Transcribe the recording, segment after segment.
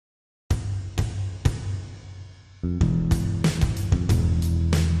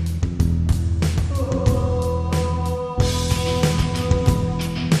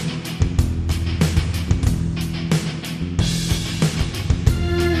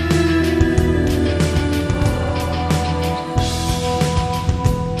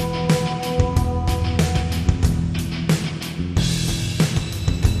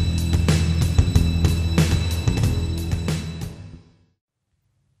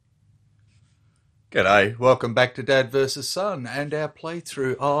G'day, welcome back to Dad vs Son and our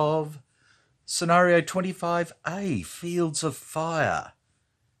playthrough of Scenario 25A, Fields of Fire,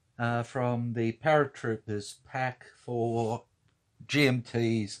 from the Paratroopers pack for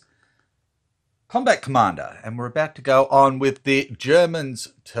GMT's Combat Commander. And we're about to go on with the Germans'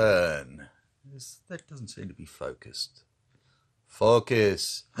 turn. That doesn't seem to be focused.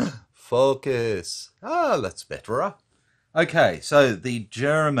 Focus. Focus. Ah, that's better. Okay, so the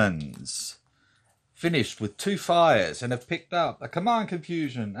Germans finished with 2 fires and have picked up a command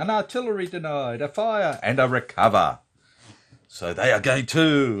confusion, an artillery denied, a fire, and a recover. So they are going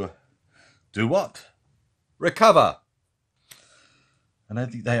to do what? Recover. I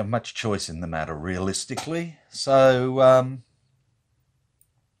don't think they have much choice in the matter, realistically. So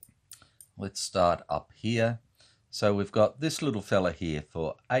let's start up here. So we've got this little fella here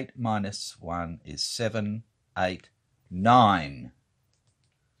for 8 minus 1 is 7, 8, 9.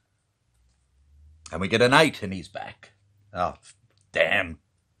 And we get an 8 and he's back. Oh, damn.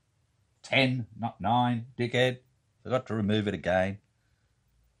 10, not 9, dickhead. Forgot to remove it again.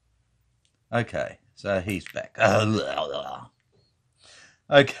 Okay, so he's back.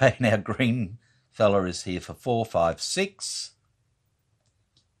 Okay, now green fella is here for 4, 5, 6.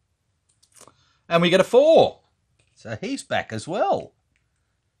 And we get a 4. So he's back as well.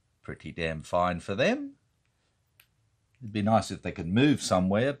 Pretty damn fine for them. It'd be nice if they could move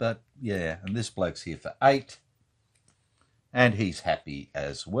somewhere, but yeah. And this bloke's here for 8. And he's happy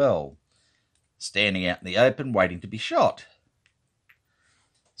as well. Standing out in the open, waiting to be shot.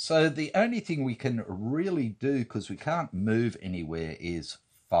 So the only thing we can really do, because we can't move anywhere, is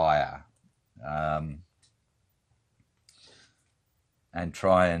fire. And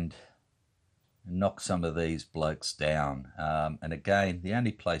try and knock some of these blokes down. And again, the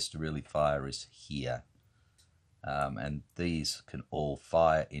only place to really fire is here. And these can all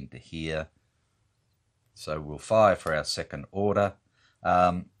fire into here. So we'll fire for our second order.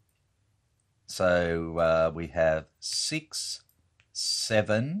 So we have 6,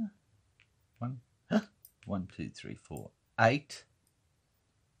 7, 1, 2, 3, 4, 8.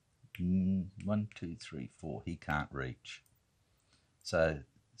 1, 2, 3, 4. He can't reach. So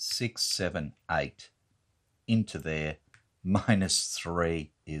 6, 7, 8 into there. Minus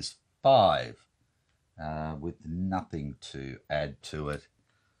 3 is 5. With nothing to add to it.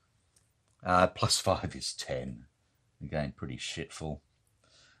 Plus 5 is 10. Again, pretty shitful.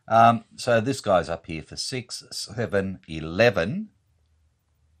 So this guy's up here for 6, 7, 11.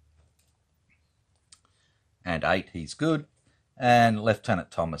 And 8, he's good. And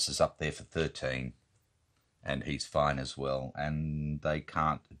Lieutenant Thomas is up there for 13. And he's fine as well. And they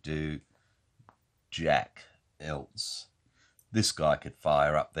can't do jack else. This guy could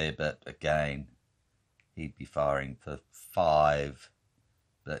fire up there, but again, he'd be firing for 5,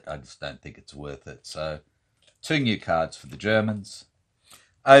 but I just don't think it's worth it. So 2 new cards for the Germans.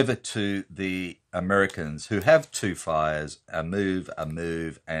 Over to the Americans, who have 2 fires, a move,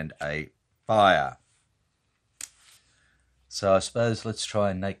 and a fire. So I suppose let's try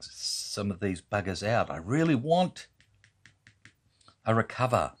and make some of these buggers out. I really want a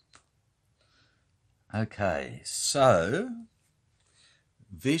recover. Okay, so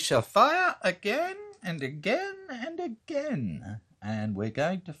we shall fire again and again and again. And we're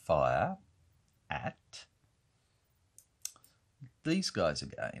going to fire at these guys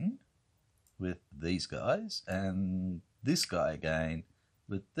again with these guys, and this guy again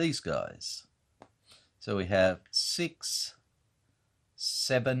with these guys. So we have 6,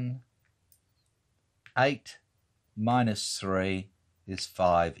 7, 8 minus 3 is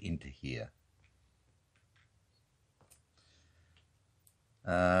 5 into here.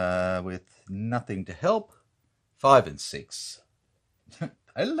 With nothing to help, 5 and 6.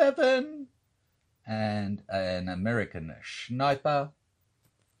 11 and an American sniper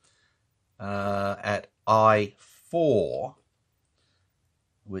at I4,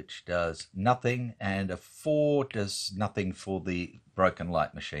 which does nothing, and a 4 does nothing for the broken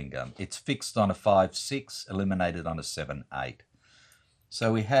light machine gun. It's fixed on a 5-6, eliminated on a 7-8.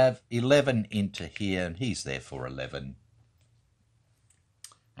 So we have 11 into here, and he's there for 11.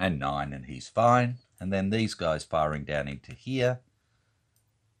 And 9, and he's fine. And then these guys firing down into here.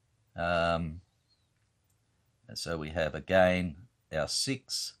 So we have again our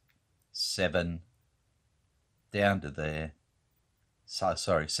 6, 7, down to there. So,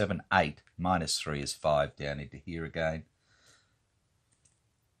 sorry, 7, 8, minus 3 is 5, down into here again.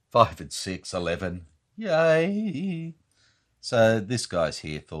 5 and 6, 11. Yay! So this guy's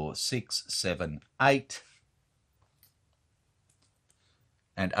here for 6, 7, 8.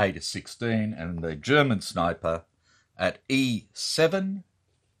 And 8 is 16. And the German sniper at E7,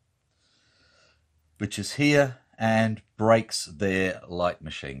 which is here, and breaks their light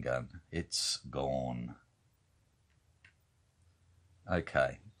machine gun. It's gone.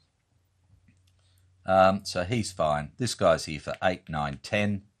 Okay. So he's fine. This guy's here for 8, 9,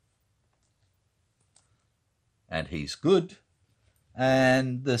 10. And he's good.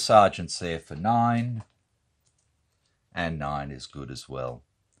 And the sergeant's there for 9. And 9 is good as well.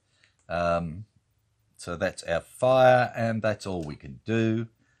 So that's our fire, and that's all we can do.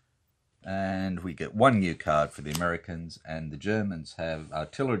 And we get 1 new card for the Americans, and the Germans have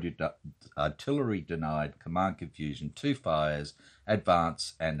artillery denied, command confusion, 2 fires,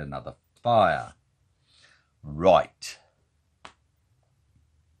 advance, and another fire. Right.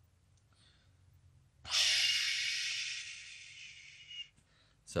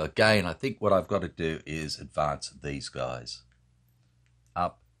 So again, I think what I've got to do is advance these guys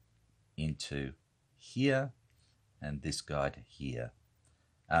up into here, and this guy to here.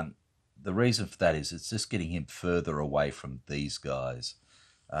 The reason for that is it's just getting him further away from these guys.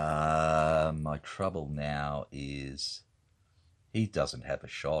 My trouble now is he doesn't have a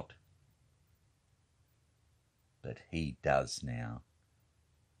shot, but he does now.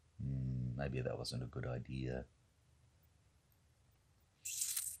 Maybe that wasn't a good idea.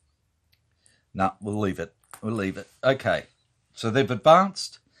 No, we'll leave it. We'll leave it. Okay, so they've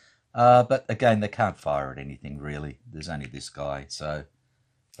advanced, but again, they can't fire at anything really. There's only this guy, so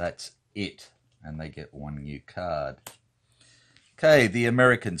that's it, and they get 1 new card. Okay, the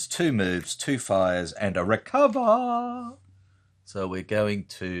Americans, 2 moves, 2 fires, and a recover. So we're going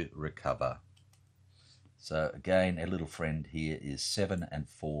to recover. So again, our little friend here is 7, and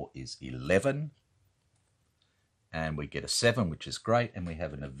 4 is 11. And we get a 7, which is great, and we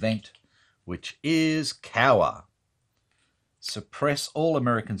have an event, which is Cower. Suppress all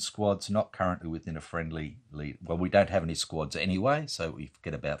American squads not currently within a friendly lead. Well, we don't have any squads anyway, so we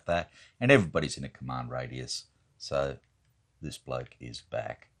forget about that. And everybody's in a command radius. So this bloke is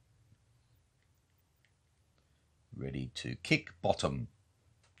back. Ready to kick bottom.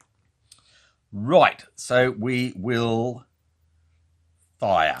 Right, so we will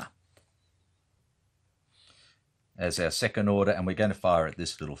fire as our second order, and we're going to fire at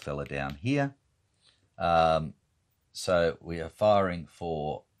this little fella down here. So we are firing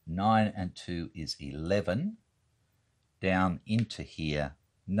for 9 and 2 is 11. Down into here,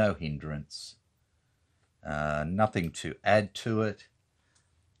 no hindrance. Nothing to add to it.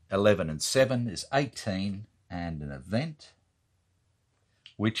 11 and 7 is 18, and an event,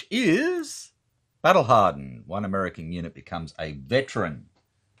 which is Battle Hardened. 1 American unit becomes a veteran.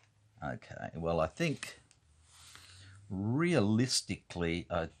 Okay, well, I think realistically,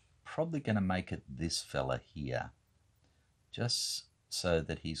 I'm probably going to make it this fella here, just so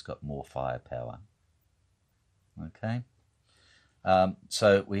that he's got more firepower. Okay,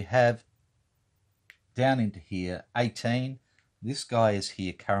 so we have down into here 18. This guy is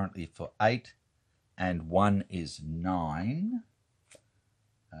here currently for 8, and 1 is 9,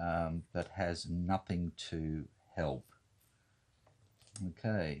 but has nothing to help.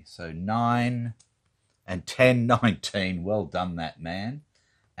 Okay, so 9 and 10, 19. Well done, that man.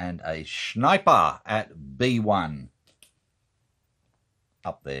 And a sniper at B1.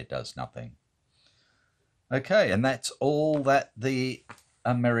 Up there does nothing. Okay, and that's all that the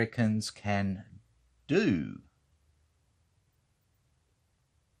Americans can do.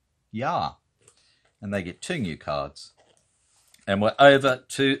 Yeah. And they get 2 new cards. And we're over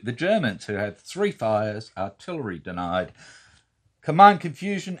to the Germans, who have 3 fires, artillery denied, command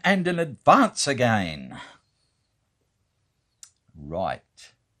confusion, and an advance again. Right.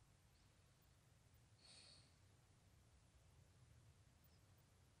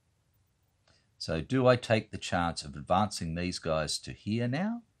 So do I take the chance of advancing these guys to here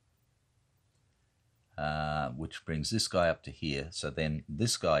now? Which brings this guy up to here. So then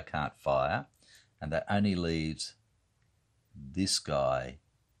this guy can't fire. And that only leaves this guy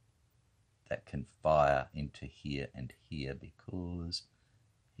that can fire into here and here, because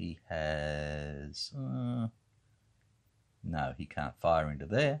he has... no, he can't fire into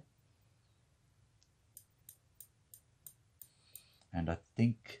there. And I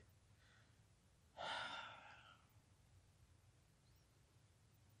think...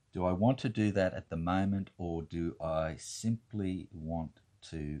 Do I want to do that at the moment, or do I simply want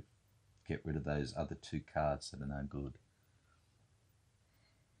to get rid of those other 2 cards that are no good?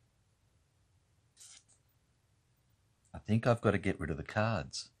 I think I've got to get rid of the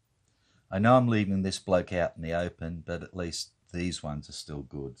cards. I know I'm leaving this bloke out in the open, but at least these ones are still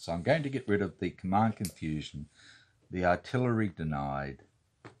good. So I'm going to get rid of the Command Confusion, the Artillery Denied,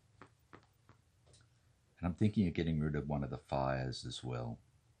 and I'm thinking of getting rid of one of the fires as well.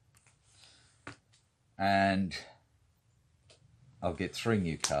 And I'll get 3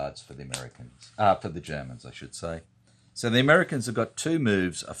 new cards for the Americans, for the Germans, I should say. So the Americans have got 2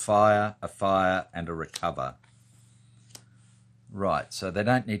 moves, a fire, and a recover. Right, so they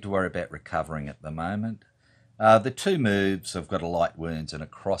don't need to worry about recovering at the moment. The 2 moves have got a light wounds and a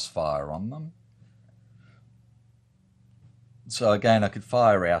crossfire on them. So again, I could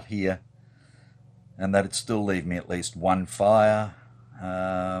fire out here, and that'd still leave me at least 1 fire,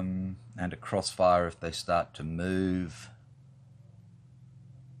 and a crossfire if they start to move.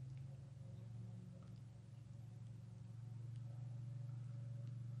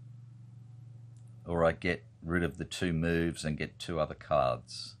 Or I get rid of the 2 moves and get 2 other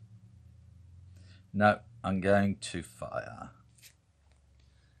cards. No, I'm going to fire.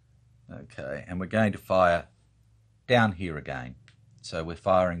 Okay, and we're going to fire down here again. So we're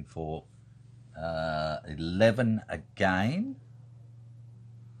firing for 11 again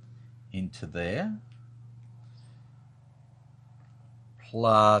into there,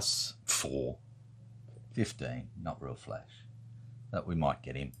 plus 4, 15, not real flash. That we might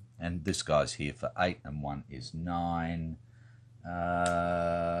get him. And this guy's here for 8, and 1 is 9.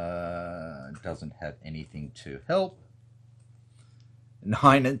 Doesn't have anything to help.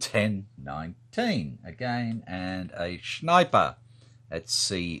 9 and 10, 19 again, and a sniper at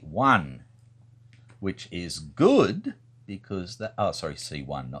C1, which is good because that, oh, sorry,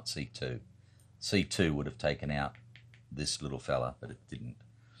 C1, not C2. C2 would have taken out this little fella, but it didn't.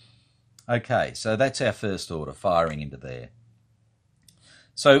 Okay, so that's our first order, firing into there.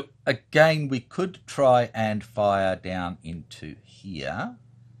 So again, we could try and fire down into here,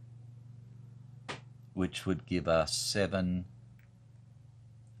 which would give us 7,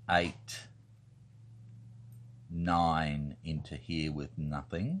 8, 9 into here with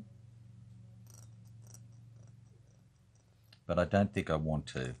nothing. But I don't think I want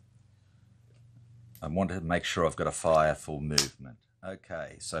to. I want to make sure I've got a fire for movement.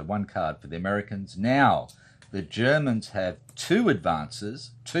 Okay, so 1 card for the Americans. Now, the Germans have 2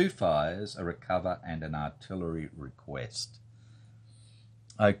 advances, 2 fires, a recover, and an artillery request.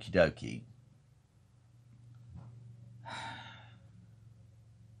 Okie dokie.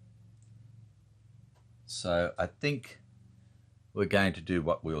 So I think we're going to do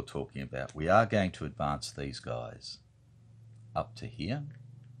what we were talking about. We are going to advance these guys up to here,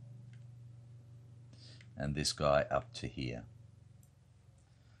 and this guy up to here.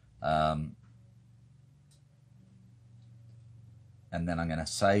 And then I'm going to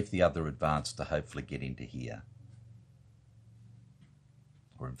save the other advance to hopefully get into here.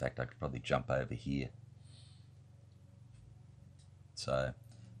 Or in fact, I could probably jump over here. So,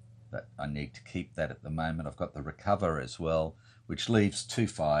 but I need to keep that at the moment. I've got the recover as well, which leaves 2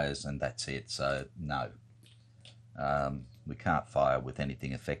 fires, and that's it. So, no. We can't fire with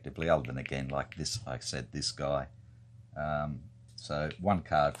anything effectively other than, again, like this, like I said, this guy. So 1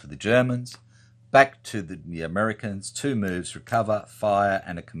 card for the Germans. Back to the Americans, 2 moves, recover, fire,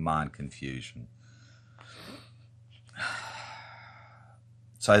 and a command confusion.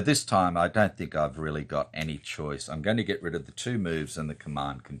 So this time, I don't think I've really got any choice. I'm going to get rid of the 2 moves and the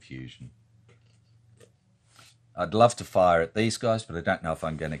command confusion. I'd love to fire at these guys, but I don't know if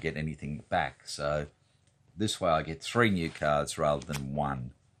I'm going to get anything back. So this way I get 3 new cards rather than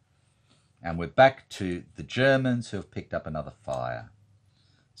 1. And we're back to the Germans, who have picked up another fire.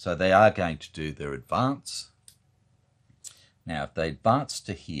 So they are going to do their advance. Now, if they advance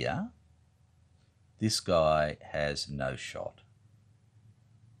to here, this guy has no shot.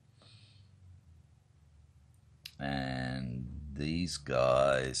 And these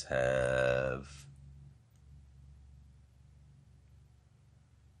guys have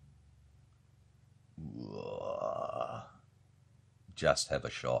just have a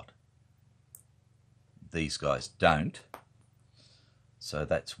shot. These guys don't. So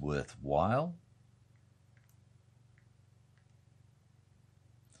that's worthwhile.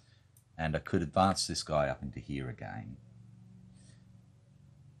 And I could advance this guy up into here again.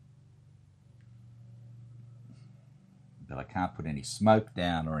 But I can't put any smoke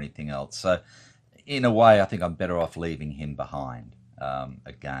down or anything else. So in a way, I think I'm better off leaving him behind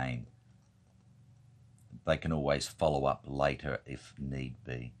again. they can always follow up later if need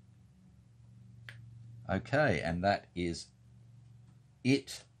be. Okay, and that is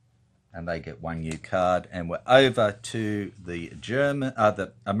it. And they get one new card. And we're over to the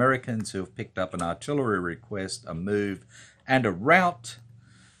Americans who have picked up an artillery request, a move, and a rout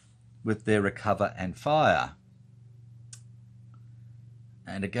with their recover and fire.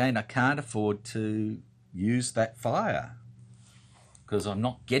 And again, I can't afford to use that fire because I'm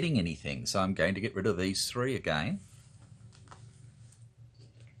not getting anything. So I'm going to get rid of these three again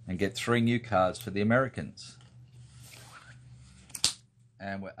and get 3 new cards for the Americans.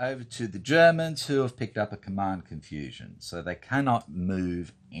 And we're over to the Germans who have picked up a command confusion. So they cannot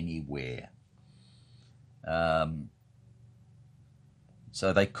move anywhere.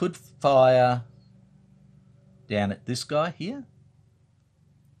 So they could fire down at this guy here.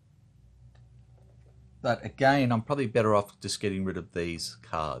 But again, I'm probably better off just getting rid of these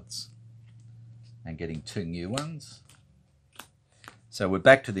cards and getting 2 new ones. So we're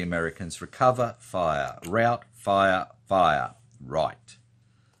back to the Americans. Recover, fire, rout, fire, fire. Right.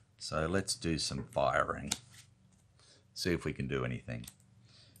 So let's do some firing. See if we can do anything.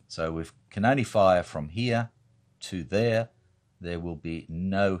 So we can only fire from here to there. There will be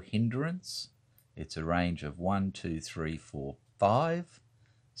no hindrance. It's a range of 1, 2, 3, 4, 5.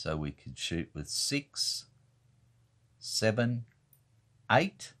 So we could shoot with 6, 7,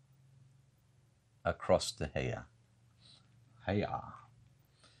 8 across to here.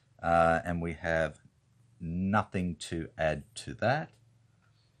 And we have nothing to add to that.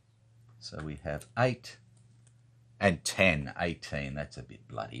 So we have 8 and 10, 18. That's a bit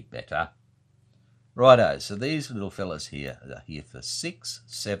bloody better. Righto, so these little fellas here are here for 6,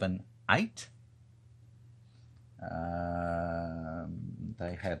 7, 8.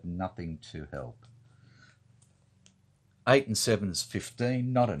 They have nothing to help. 8 and 7 is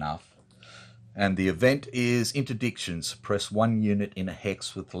 15, not enough. And the event is interdiction. Suppress 1 unit in a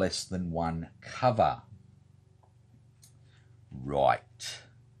hex with less than 1 cover. Right.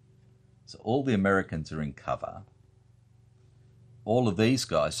 So all the Americans are in cover. All of these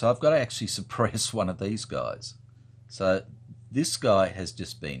guys. So I've got to actually suppress one of these guys. So this guy has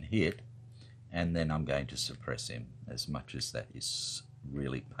just been hit. And then I'm going to suppress him, as much as that is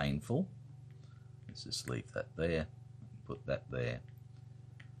really painful. Let's just leave that there. Put that there.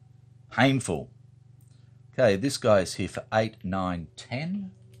 Painful. Okay, this guy is here for 8, 9,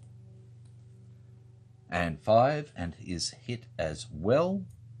 10. And 5, and is hit as well.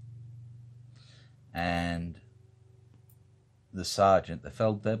 And the sergeant, the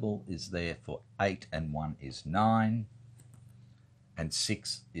Feldwebel, is there for 8, and 1 is 9. And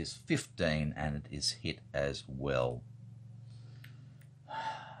 6 is 15, and it is hit as well.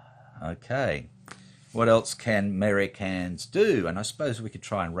 Okay, what else can Americans do? And I suppose we could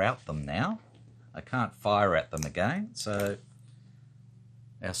try and rout them now. I can't fire at them again, so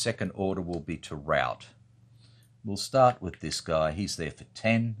our second order will be to rout. We'll start with this guy. He's there for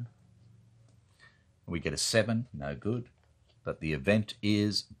 10. We get a 7, no good. But the event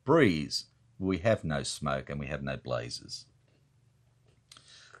is breeze. We have no smoke and we have no blazes.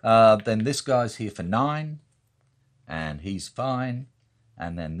 Then this guy's here for 9, and he's fine.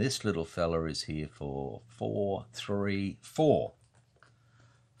 And then this little fella is here for 4, 3, 4.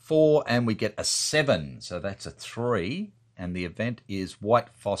 4, and we get a 7, so that's a 3. And the event is white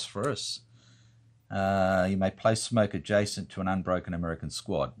phosphorus. You may place smoke adjacent to an unbroken American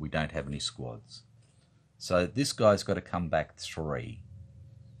squad. We don't have any squads. So this guy's got to come back 3.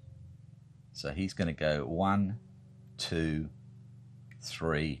 So he's going to go 1, 2,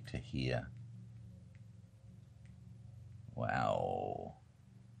 3 to here. Wow.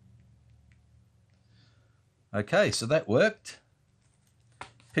 Okay, so that worked.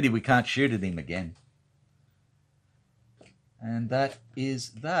 Pity we can't shoot at him again. And that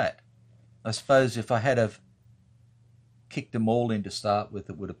is that. I suppose if I had have kicked them all in to start with,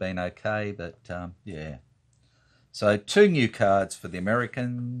 it would have been okay, but yeah. So 2 new cards for the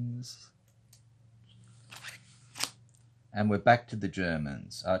Americans. And we're back to the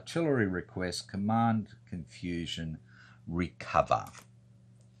Germans. Artillery request, command confusion, recover.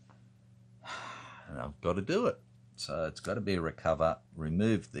 And I've got to do it. So it's got to be a recover.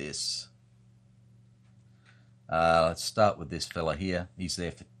 Remove this. Let's start with this fella here. He's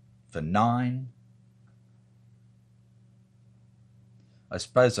there for 9. I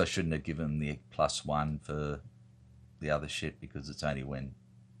suppose I shouldn't have given the +1 for the other shit because it's only when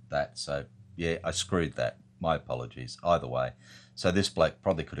that. So yeah, I screwed that. My apologies. Either way. So this bloke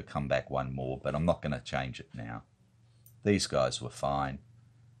probably could have come back 1 more, but I'm not going to change it now. These guys were fine.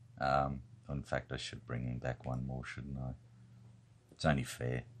 In fact, I should bring him back 1 more, shouldn't I? It's only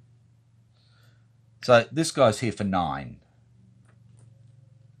fair. So this guy's here for 9.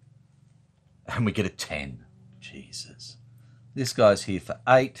 And we get a 10. Jesus. This guy's here for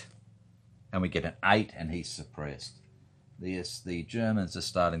 8. And we get an 8 and he's suppressed. Yes, the Germans are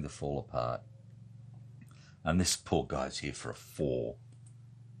starting to fall apart. And this poor guy's here for a 4.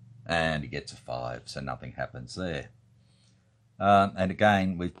 And he gets a 5, so nothing happens there. And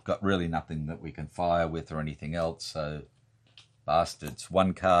again, we've got really nothing that we can fire with or anything else, so bastards,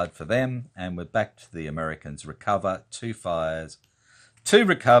 1 card for them, and we're back to the Americans. Recover, 2 fires, 2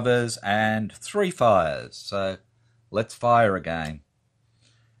 recovers, and 3 fires. So let's fire again.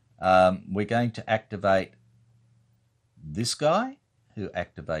 We're going to activate this guy, who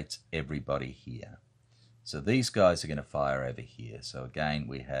activates everybody here. So these guys are going to fire over here. So again,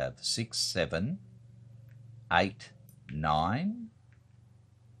 we have 6, 7, 8, 9,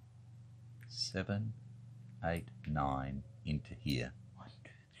 7, 8, 9 into here. 1,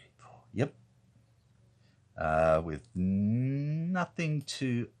 2, 3, 4. Yep. With nothing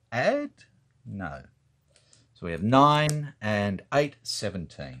to add? No. So we have 9 and 8,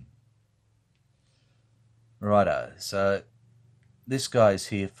 17. Righto. So this guy's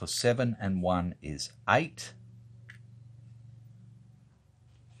here for 7 and 1 is 8.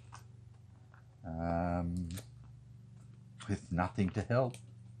 With nothing to help.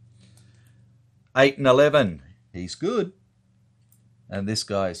 8 and 11, he's good. And this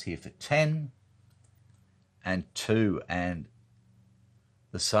guy is here for 10 and 2, and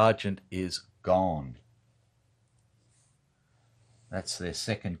the sergeant is gone. That's their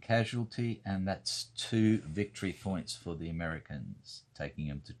second casualty, and that's 2 victory points for the Americans, taking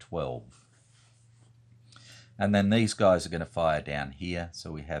them to 12. And then these guys are going to fire down here,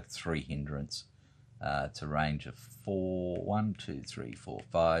 so we have 3 hindrance. It's a range of 4, 1, 2, 3, 4,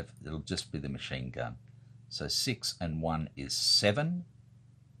 5. It'll just be the machine gun. So 6 and 1 is 7.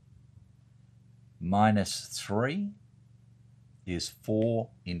 Minus 3 is 4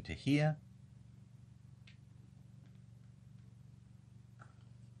 into here.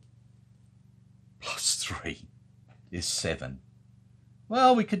 Plus 3 is 7.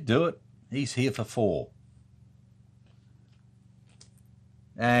 Well, we could do it. He's here for 4.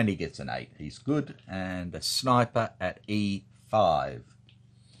 And he gets an 8. He's good. And a sniper at E5,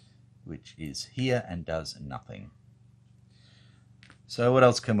 which is here and does nothing. So what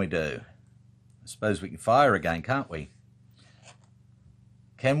else can we do? I suppose we can fire again, can't we?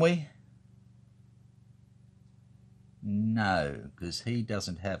 Can we? No, because he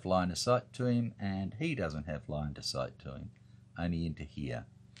doesn't have line of sight to him, and he doesn't have line of sight to him. Only into here.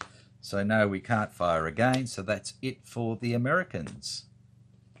 So no, we can't fire again, so that's it for the Americans.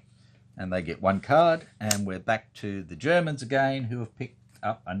 And they get 1 card, and we're back to the Germans again, who have picked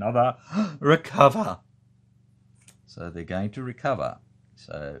up another recover. So they're going to recover.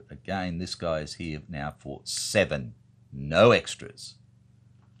 So again, this guy is here now for 7. No extras.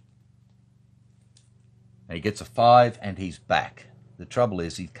 And he gets a 5, and he's back. The trouble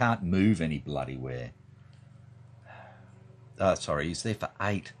is he can't move any bloody where. Oh, sorry, he's there for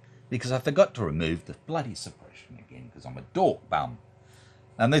 8. Because I forgot to remove the bloody suppression again, because I'm a dork bum.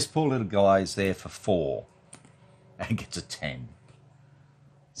 And this poor little guy is there for 4 and gets a 10.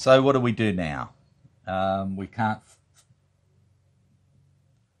 So what do we do now? We can't...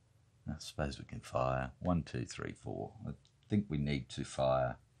 I suppose we can fire. 1, 2, 3, 4. I think we need to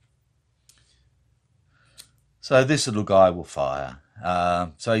fire. So this little guy will fire.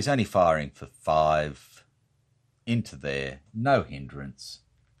 So he's only firing for 5 into there. No hindrance.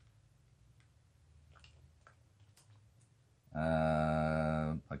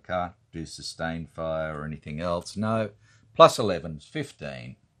 I can't do sustained fire or anything else. No. Plus 11 is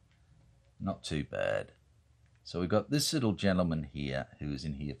 15. Not too bad. So we've got this little gentleman here who is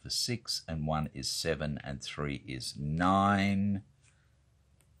in here for 6, and 1 is 7, and 3 is 9.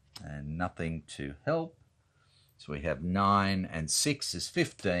 And nothing to help. So we have 9 and 6 is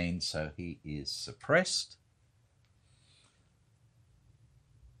 15, so he is suppressed.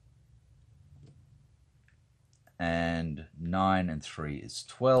 And 9 and 3 is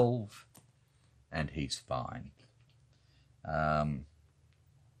 12, and he's fine.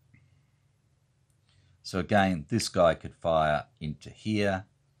 So again, this guy could fire into here,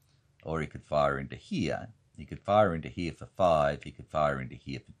 or he could fire into here. He could fire into here for 5. He could fire into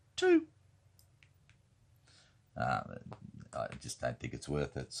here for 2. I just don't think it's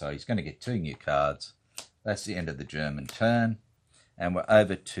worth it. So he's going to get 2 new cards. That's the end of the German turn. And we're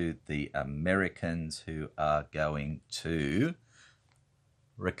over to the Americans, who are going to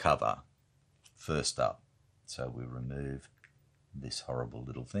recover first up. So we remove this horrible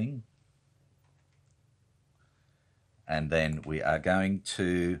little thing. And then we are going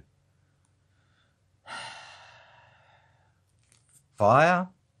to fire.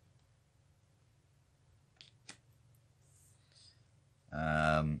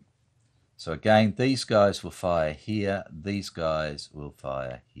 So again, these guys will fire here. These guys will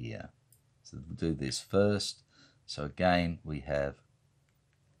fire here. So we'll do this first. So again, we have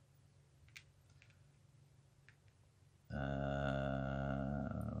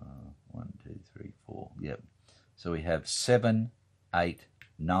 1, 2, 3, 4. Yep. So we have 7, 8,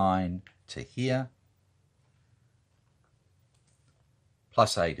 9 to here.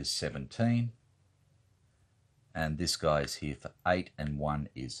 Plus 8 is 17. And this guy is here for 8, and 1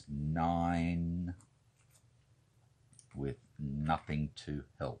 is 9 with nothing to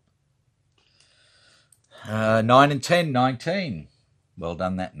help. 9 and 10, 19. Well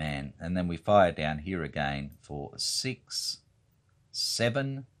done, that man. And then we fire down here again for 6,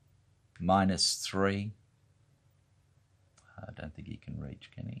 7, minus 3. I don't think he can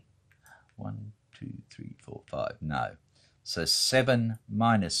reach, can he? 1, 2, 3, 4, 5. No. So 7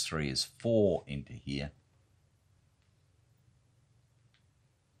 minus 3 is 4 into here.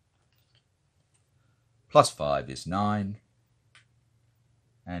 Plus 5 is 9.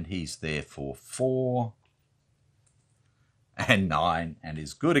 And he's there for 4 and 9 and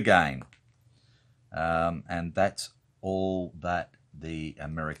is good again. And that's all that the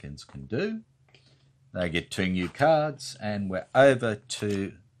Americans can do. They get 2 new cards, and we're over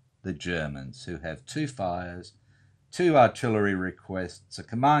to the Germans, who have 2 fires, 2 artillery requests, a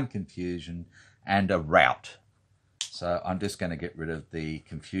command confusion, and a rout. So I'm just going to get rid of the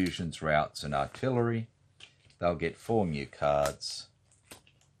confusions, routs, and artillery. They'll get 4 new cards.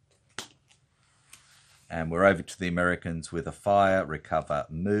 And we're over to the Americans with a fire, recover,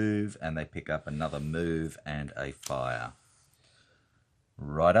 move, and they pick up another move and a fire.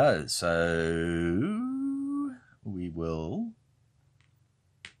 Righto, so we will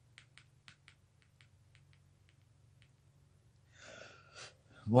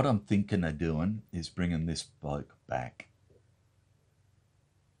what I'm thinking of doing is bringing this bloke back.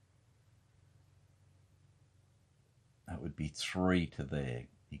 That would be 3 to there.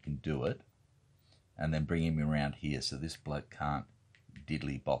 He can do it. And then bring him around here so this bloke can't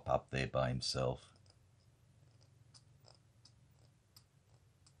diddly bop up there by himself.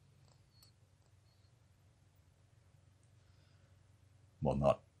 Well,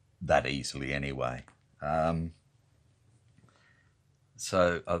 not that easily anyway.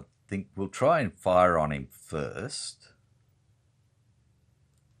 So I think we'll try and fire on him first.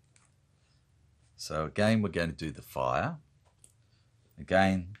 So again, we're going to do the fire.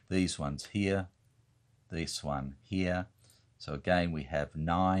 Again, these ones here, this one here. So again, we have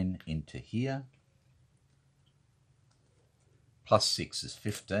 9 into here. Plus 6 is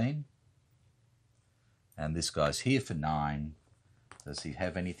 15. And this guy's here for 9. Does he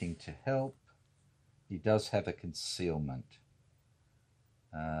have anything to help? He does have a concealment.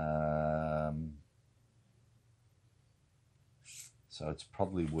 So it's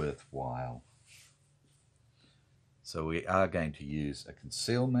probably worthwhile. So we are going to use a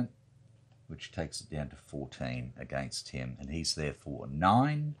concealment, which takes it down to 14 against him. And he's there for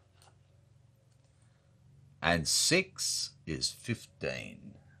 9. And 6 is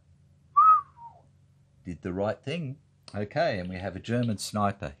 15. Did the right thing. Okay, and we have a German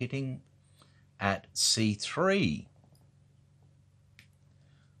sniper hitting at C3,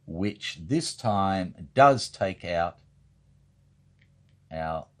 which this time does take out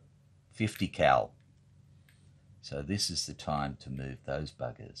our 50 cal. So this is the time to move those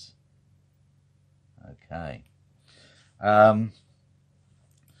buggers. Okay.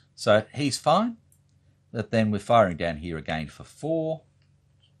 So he's fine. But then we're firing down here again for 4.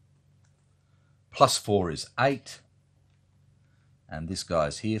 Plus 4 is 8. And this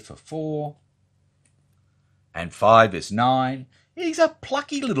guy's here for 4. And 5 is 9. He's a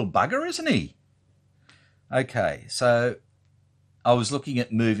plucky little bugger, isn't he? Okay, so I was looking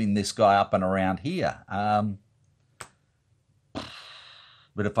at moving this guy up and around here.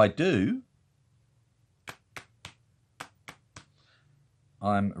 But if I do,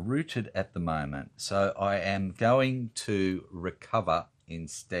 I'm rooted at the moment. So I am going to recover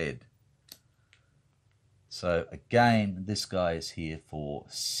instead. So again, this guy is here for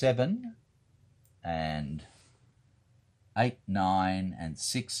 7 and 8, 9, and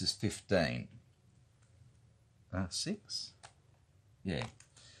 6 is 15. 6? Yeah.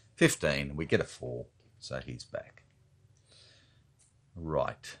 15. We get a 4. So he's back.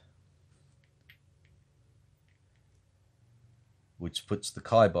 Right. Which puts the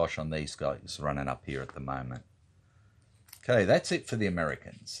kibosh on these guys running up here at the moment. Okay, that's it for the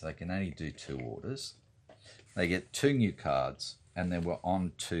Americans. They can only do 2 orders. They get 2 new cards. And then we're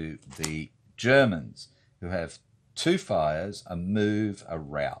on to the Germans, who have 2 fires, a move, a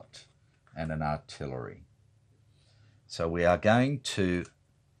rout, and an artillery. So we are going to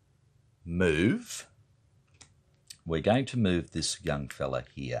move. We're going to move this young fella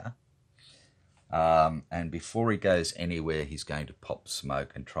here. And before he goes anywhere, he's going to pop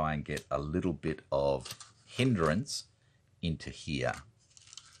smoke and try and get a little bit of hindrance into here.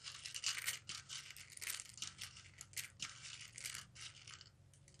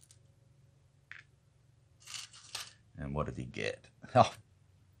 And what did he get? Oh,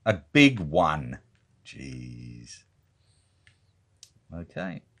 a big 1. Jeez.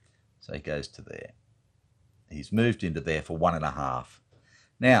 Okay, so he goes to there. He's moved into there for 1.5.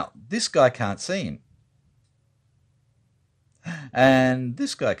 Now, this guy can't see him. And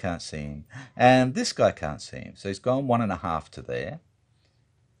this guy can't see him. And this guy can't see him. So he's gone 1.5 to there.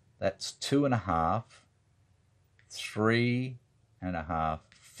 That's 2.5, 3.5,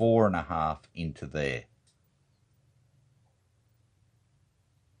 4.5 into there.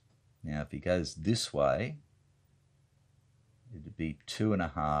 Now, if he goes this way, it'd be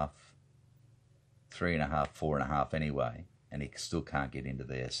 2.5, 3.5, 4.5 anyway, and he still can't get into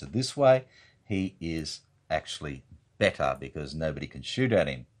there. So this way, he is actually better because nobody can shoot at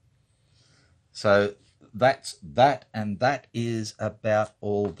him. So that's that, and that is about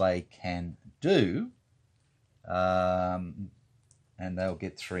all they can do. And they'll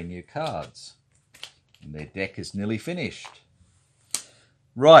get 3 new cards. And their deck is nearly finished.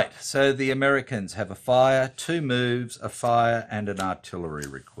 Right, so the Americans have a fire, 2 moves, a fire, and an artillery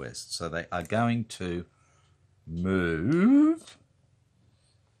request. So they are going to move,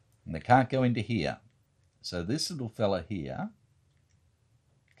 and they can't go into here. So this little fella here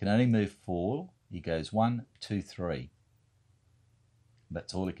can only move 4. He goes 1, 2, 3.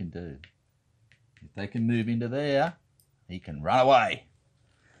 That's all he can do. If they can move into there, he can run away.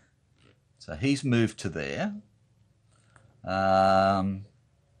 So he's moved to there.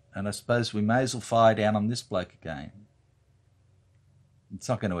 And I suppose we may as well fire down on this bloke again. It's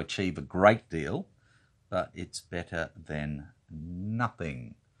not going to achieve a great deal, but it's better than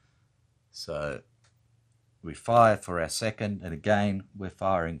nothing. So we fire for our second, and again, we're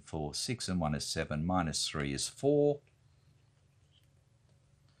firing for 6 and 1 is 7, minus 3 is 4.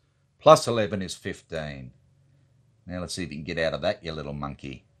 Plus 11 is 15. Now let's see if you can get out of that, you little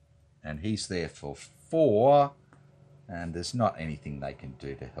monkey. And he's there for 4. And there's not anything they can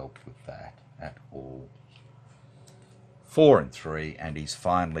do to help with that at all. 4 and 3, and he's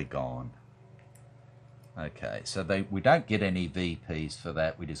finally gone. Okay, so we don't get any VPs for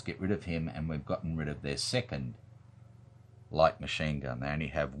that. We just get rid of him, and we've gotten rid of their second light machine gun. They only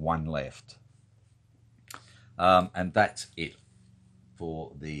have 1 left. And that's it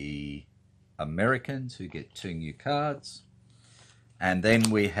for the Americans, who get 2 new cards. And then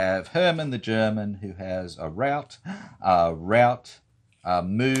we have Herman the German, who has a rout, a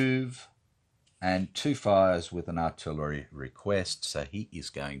move, and 2 fires with an artillery request. So he is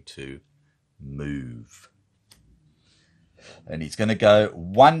going to move. And he's going to go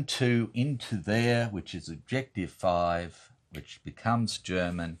 1, 2 into there, which is objective 5, which becomes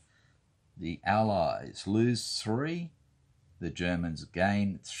German. The Allies lose 3. The Germans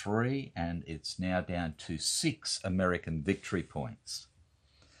gain 3, and it's now down to 6 American victory points.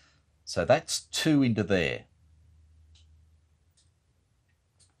 So that's 2 into there.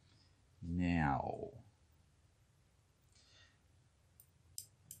 Now,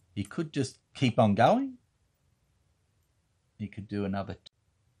 he could just keep on going. He could do another,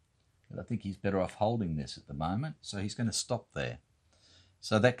 but I think he's better off holding this at the moment, so he's going to stop there.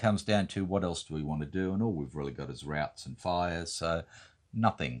 So that comes down to what else do we want to do, and all we've really got is routs and fires, so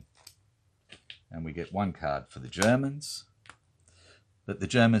nothing. And we get 1 card for the Germans, but the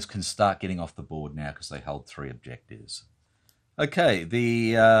Germans can start getting off the board now because they hold 3 objectives. Okay,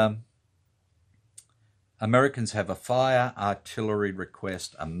 the Americans have a fire, artillery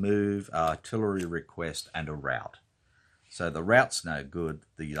request, a move, artillery request, and a rout. So the rout's no good,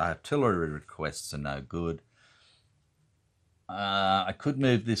 the artillery requests are no good. I could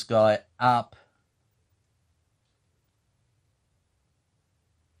move this guy up.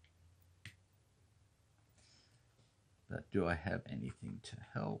 But do I have anything to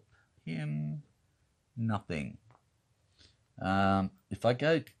help him? Nothing. If I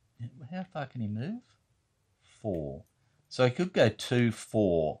go, how far can he move? 4. So he could go 2,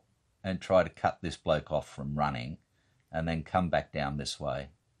 4 and try to cut this bloke off from running and then come back down this way.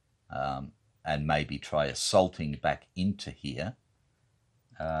 And maybe try assaulting back into here.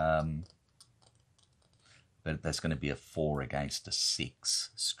 But that's going to be a 4 against a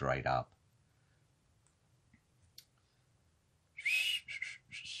 6 straight up.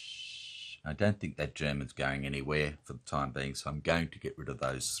 I don't think that German's going anywhere for the time being, so I'm going to get rid of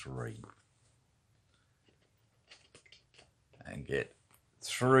those 3. And get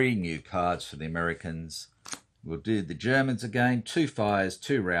 3 new cards for the Americans. We'll do the Germans again. 2 fires,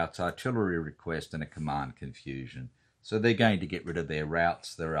 2 routes, artillery request, and a command confusion. So they're going to get rid of their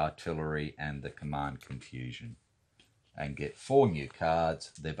routes, their artillery, and the command confusion. And get 4 new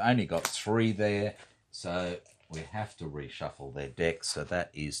cards. They've only got 3 there, so we have to reshuffle their decks. So that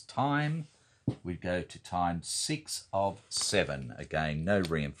is time. We go to time 6 of 7. Again, no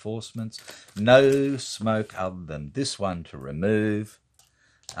reinforcements, no smoke other than this one to remove.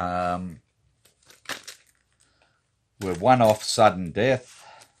 We're 1 off sudden death.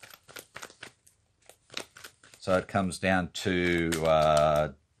 So it comes down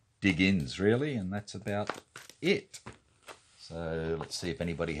to dig-ins, really, and that's about it. So let's see if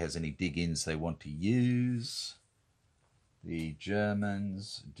anybody has any dig-ins they want to use. The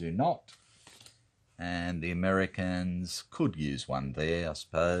Germans do not. And the Americans could use one there, I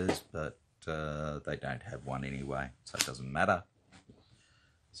suppose, but they don't have one anyway, so it doesn't matter.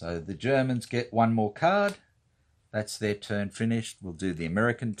 So the Germans get 1 more card. That's their turn finished. We'll do the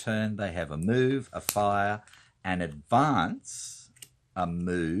American turn. They have a move, a fire, an advance, a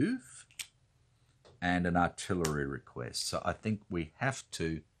move, and an artillery request. So I think we have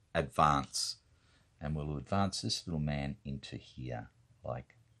to advance. And we'll advance this little man into here,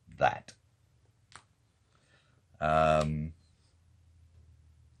 like that. And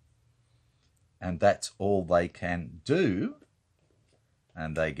that's all they can do.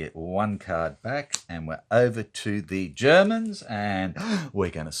 And they get 1 card back, and we're over to the Germans, and we're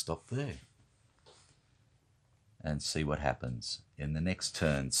going to stop there and see what happens in the next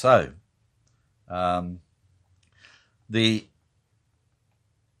turn. So the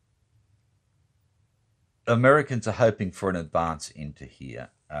Americans are hoping for an advance into here,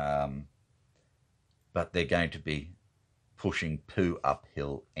 but they're going to be pushing Pooh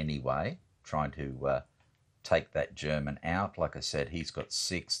uphill anyway, trying to take that German out. Like I said, he's got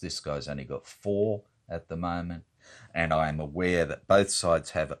 6. This guy's only got 4 at the moment. And I am aware that both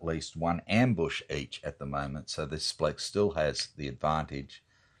sides have at least 1 ambush each at the moment. So this bloke still has the advantage.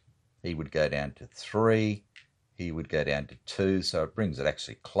 He would go down to 3. He would go down to 2. So it brings it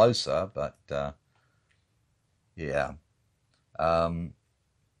actually closer. But yeah. The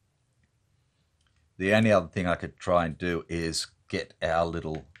only other thing I could try and do is get our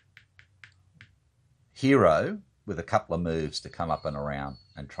little hero with a couple of moves to come up and around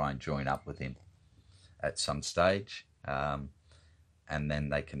and try and join up with him at some stage, and then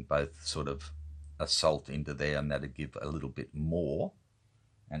they can both sort of assault into there, and that'll give a little bit more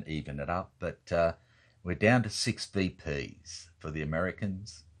and even it up. But we're down to 6 VPs for the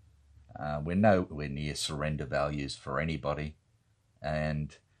Americans. We're nowhere near surrender values for anybody,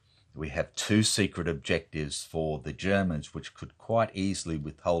 and we have 2 secret objectives for the Germans, which could quite easily,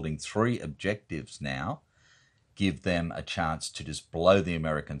 withholding 3 objectives now, give them a chance to just blow the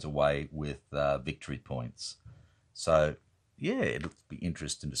Americans away with victory points. So, yeah, it'll be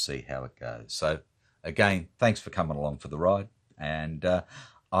interesting to see how it goes. So, again, thanks for coming along for the ride, and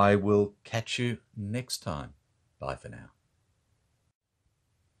I will catch you next time. Bye for now.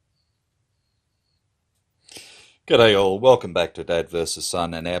 G'day all, welcome back to Dad vs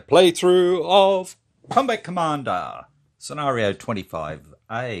Son and our playthrough of Combat Commander, Scenario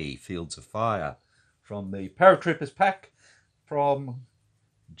 25A, Fields of Fire, from the Paratroopers pack from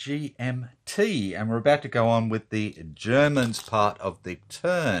GMT. And we're about to go on with the Germans part of the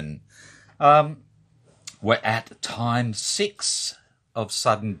turn. We're at time 6 of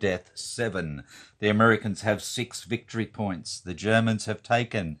sudden death 7. The Americans have 6 victory points. The Germans have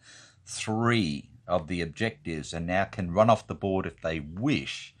taken 3 of the objectives and now can run off the board if they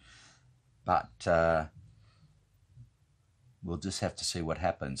wish, but we'll just have to see what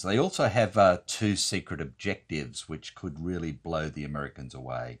happens. They also have 2 secret objectives which could really blow the Americans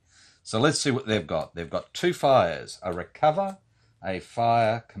away. So let's see what they've got. They've got 2 fires, a recover, a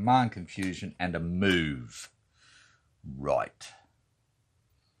fire, command confusion, and a move. Right.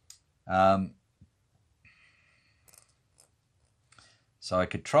 So I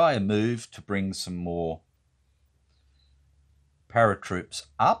could try a move to bring some more paratroops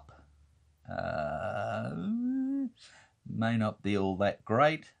up. May not be all that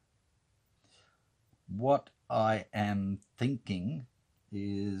great. What I am thinking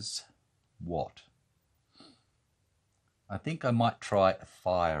is what? I think I might try a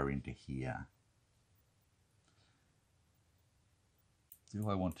fire into here. Do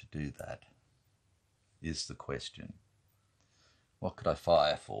I want to do that? Is the question. What could I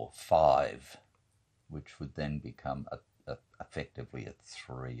fire for? 5, which would then become effectively a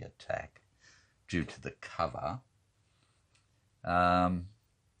 3 attack. due to the cover.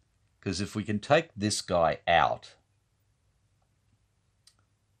 Because if we can take this guy out,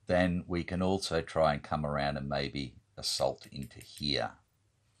 then we can also try and come around and maybe assault into here,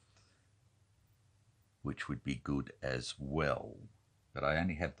 which would be good as well. But I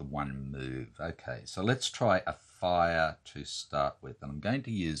only have the one move. Okay, so let's try a fire to start with. And I'm going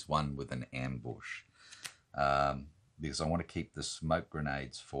to use one with an ambush because I want to keep the smoke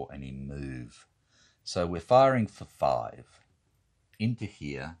grenades for any move. So we're firing for 5 into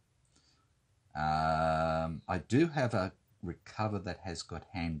here. I do have a recover that has got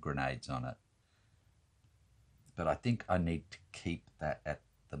hand grenades on it, but I think I need to keep that at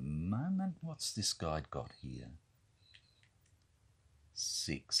the moment. What's this guy got here?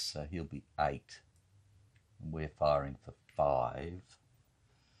 6, so he'll be 8, and we're firing for 5.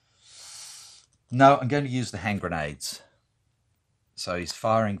 No, I'm going to use the hand grenades. So he's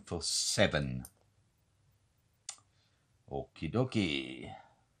firing for 7. Okie dokie.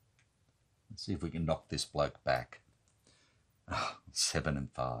 Let's see if we can knock this bloke back. Oh, 7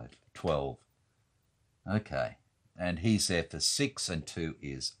 and 5, 12. Okay, and he's there for 6, and 2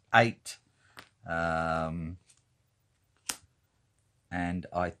 is 8. And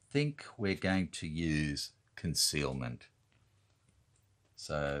I think we're going to use concealment.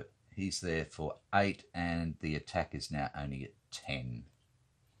 So he's there for 8, and the attack is now only at 10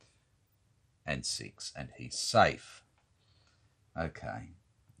 and 6, and he's safe. Okay,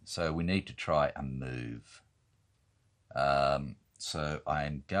 so we need to try a move. So I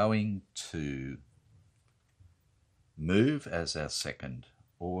am going to move as our second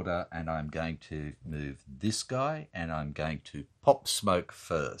order, and I'm going to move this guy, and I'm going to pop smoke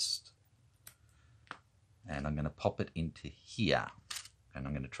first. And I'm going to pop it into here, and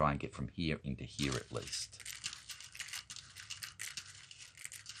I'm going to try and get from here into here at least.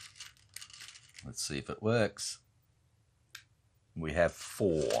 Let's see if it works. We have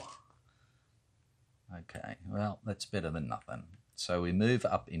 4. Okay, well, that's better than nothing. So we move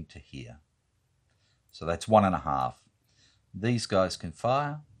up into here. So that's 1.5. These guys can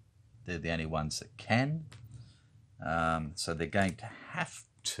fire. They're the only ones that can. So they're going to have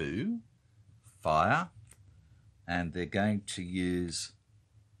to fire. And they're going to use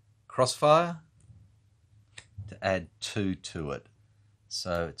crossfire to add 2 to it.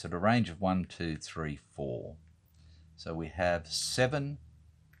 So it's at a range of 1, 2, 3, 4. So we have 7,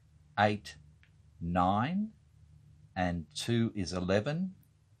 8, 9, and 2 is 11,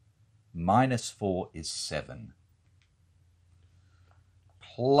 minus 4 is 7,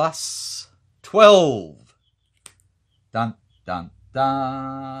 plus 12, dun, dun,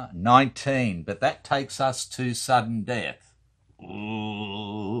 dun, 19, but that takes us to sudden death.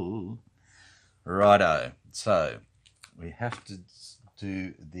 Ooh. Righto, so we have to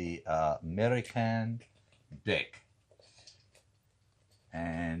do the American deck.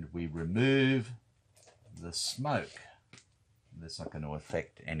 And we remove the smoke. That's not going to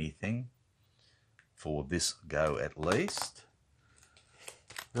affect anything for this go at least.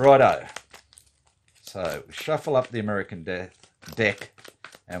 Righto. So we shuffle up the American deck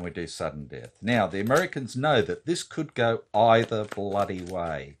and we do sudden death. Now the Americans know that this could go either bloody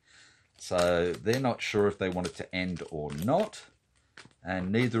way. So they're not sure if they want it to end or not.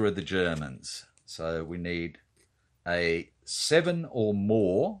 And neither are the Germans. So we need a 7 or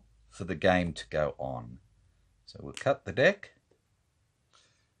more for the game to go on. So we'll cut the deck.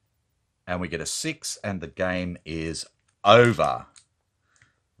 And we get a 6 and the game is over.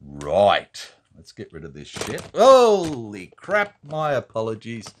 Right. Let's get rid of this shit. Holy crap, my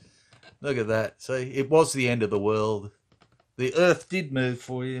apologies. Look at that. See, it was the end of the world. The earth did move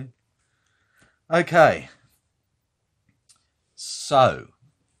for you. Okay. So,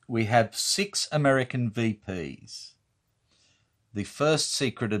 we have 6 American VPs. The first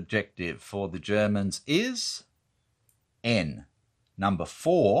secret objective for the Germans is N. Number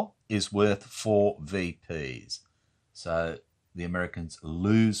 4 is worth 4 VPs. So the Americans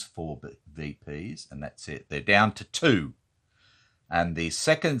lose 4 VPs, and that's it. They're down to 2. And the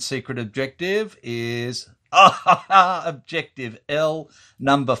second secret objective is objective L.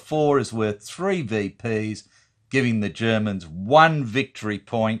 Number 4 is worth 3 VPs, giving the Germans 1 victory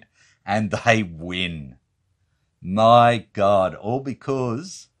point, and they win. My God, all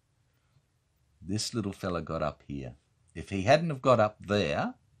because this little fella got up here. If he hadn't have got up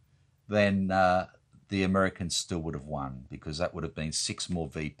there, then the Americans still would have won, because that would have been 6 more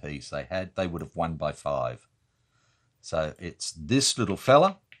VPs they had. They would have won by 5. So it's this little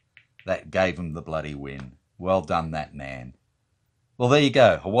fella that gave him the bloody win. Well done, that man. Well, there you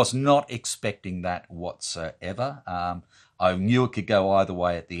go. I was not expecting that whatsoever. I knew it could go either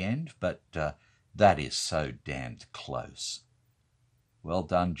way at the end, but That is so damned close. Well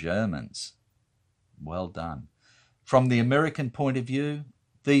done, Germans. Well done. From the American point of view,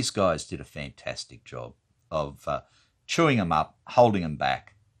 these guys did a fantastic job of chewing them up, holding them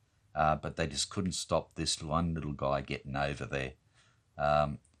back, but they just couldn't stop this one little guy getting over there.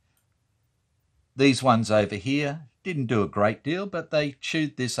 These ones over here didn't do a great deal, but they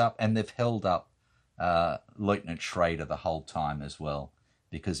chewed this up, and they've held up Lieutenant Schrader the whole time as well,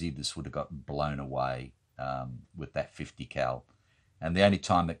 because he just would have got blown away with that 50 cal. And the only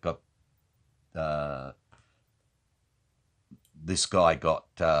time it got this guy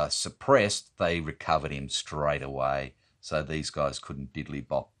got suppressed, they recovered him straight away. So these guys couldn't diddly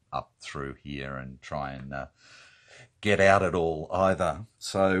bop up through here and try and get out at all either.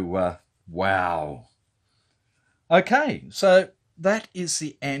 So, wow. Okay, so that is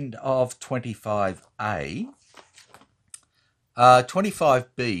the end of 25A.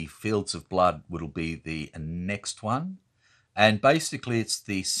 25B, Fields of Blood, will be the next one. And basically it's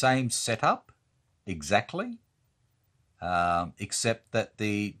the same setup exactly, except that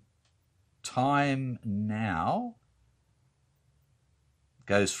the time now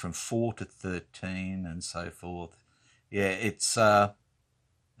goes from 4 to 13 and so forth. Yeah, it's a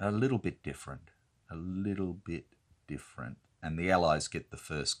little bit different. And the Allies get the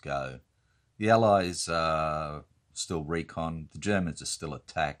first go. The Allies still recon, the Germans are still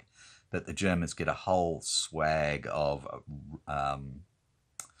attack, but the Germans get a whole swag of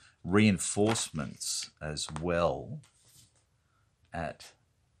reinforcements as well at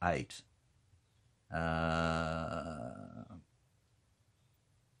 8.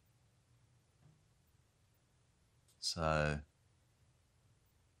 So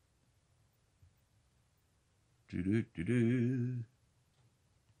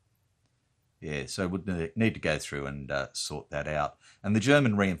yeah, so we'd need to go through and sort that out. And the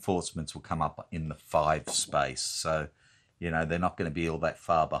German reinforcements will come up in the 5 space. So, you know, they're not going to be all that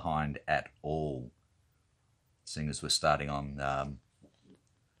far behind at all, seeing as we're starting on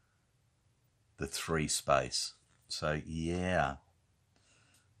the 3 space. So, yeah.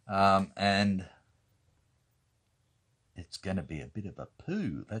 And it's going to be a bit of a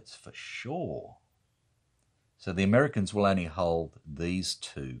poo, that's for sure. So the Americans will only hold these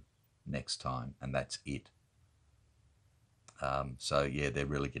 2 next time, and that's it. So yeah, they're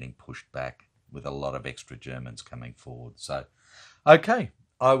really getting pushed back with a lot of extra Germans coming forward. So, okay,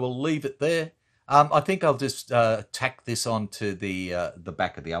 I will leave it there. I think I'll just tack this onto the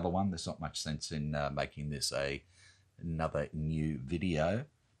back of the other one. There's not much sense in making this another new video.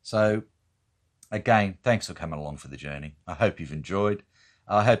 So, again, thanks for coming along for the journey. I hope you've enjoyed.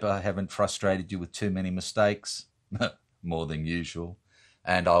 I hope I haven't frustrated you with too many mistakes, more than usual.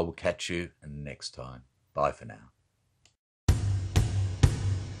 And I will catch you next time. Bye for now.